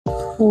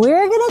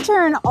We're gonna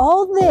turn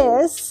all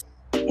this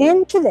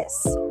into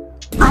this.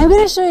 I'm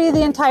gonna show you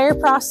the entire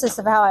process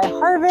of how I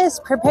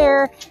harvest,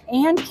 prepare,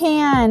 and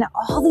can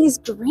all these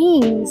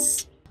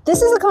greens.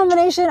 This is a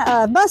combination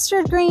of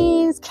mustard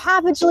greens,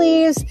 cabbage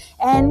leaves,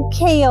 and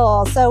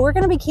kale. So we're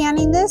gonna be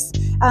canning this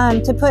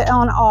to put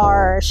on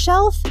our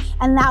shelf,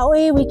 and that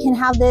way we can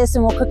have this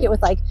and we'll cook it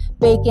with like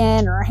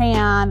bacon or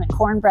ham and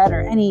cornbread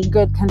or any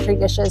good country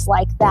dishes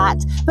like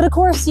that. But of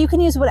course you can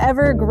use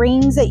whatever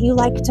greens that you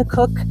like to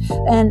cook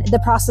and the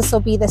process will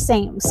be the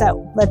same.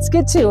 So let's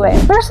get to it.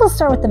 First, let's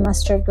start with the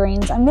mustard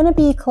greens. I'm gonna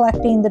be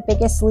collecting the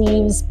biggest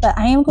leaves, but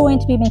I am going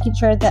to be making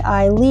sure that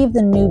I leave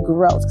the new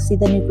growth. See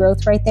the new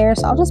growth right there?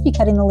 So I'll just be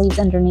cutting the leaves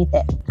underneath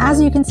it.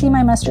 As you can see,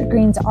 my mustard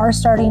greens are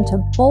starting to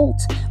bolt,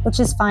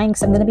 which is fine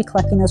because I'm gonna be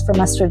collecting those for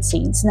mustard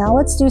seeds. Now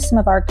let's do some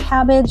of our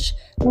cabbage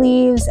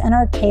leaves and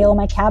our kale.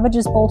 My cabbage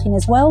is bolting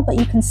as well, but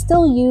you can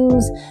still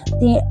use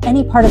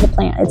any part of the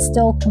plant. It's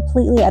still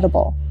completely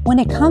edible. When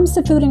it comes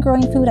to food and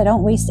growing food, I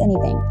don't waste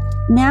anything.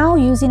 Now,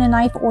 using a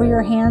knife or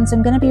your hands,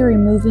 I'm going to be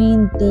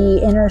removing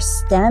the inner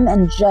stem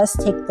and just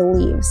take the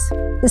leaves.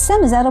 The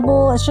stem is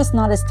edible, it's just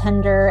not as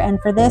tender,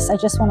 and for this, I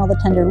just want all the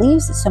tender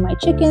leaves, so my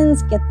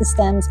chickens get the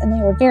stems, and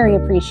they were very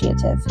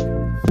appreciative.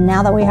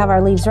 Now that we have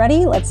our leaves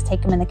ready, let's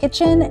take them in the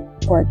kitchen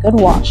for a good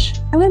wash.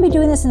 I'm going to be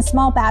doing this in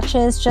small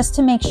batches just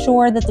to make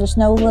sure that there's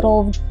no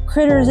little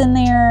critters in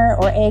there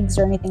or eggs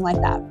or anything like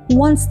that.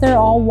 Once they're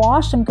all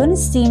washed, I'm going to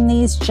steam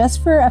these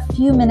just for a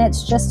few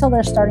minutes, just till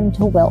they're starting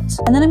to wilt.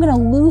 And then I'm going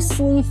to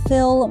loosely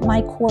fill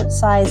my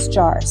quart-sized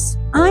jars.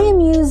 I am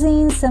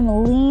using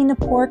some lean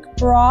pork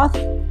broth,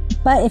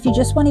 but if you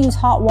just want to use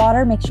hot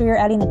water, make sure you're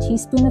adding a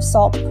teaspoon of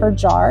salt per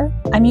jar.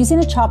 I'm using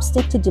a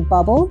chopstick to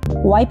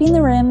debubble, wiping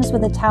the rims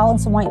with a towel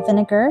and some white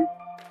vinegar,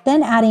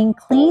 then adding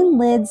clean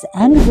lids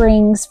and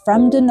rings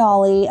from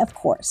Denali, of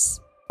course.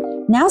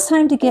 Now it's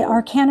time to get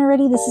our canner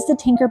ready. This is the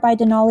Tinker by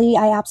Denali.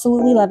 I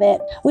absolutely love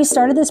it. We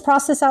started this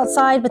process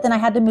outside, but then I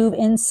had to move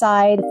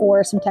inside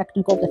for some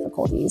technical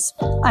difficulties.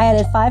 I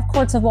added 5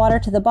 quarts of water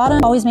to the bottom.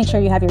 Always make sure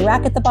you have your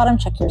rack at the bottom.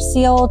 Check your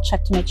seal.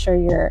 Check to make sure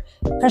your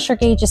pressure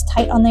gauge is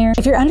tight on there.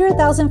 If you're under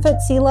 1,000 foot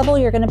sea level,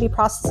 you're going to be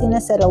processing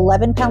this at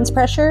 11 pounds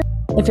pressure.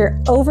 If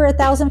you're over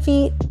 1,000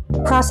 feet,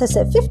 process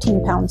at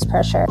 15 pounds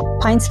pressure.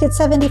 Pints get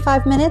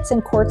 75 minutes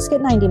and quarts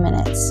get 90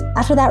 minutes.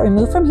 After that,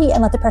 remove from heat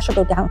and let the pressure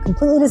go down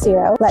completely to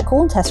 0. Let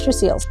cool and test your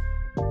seals.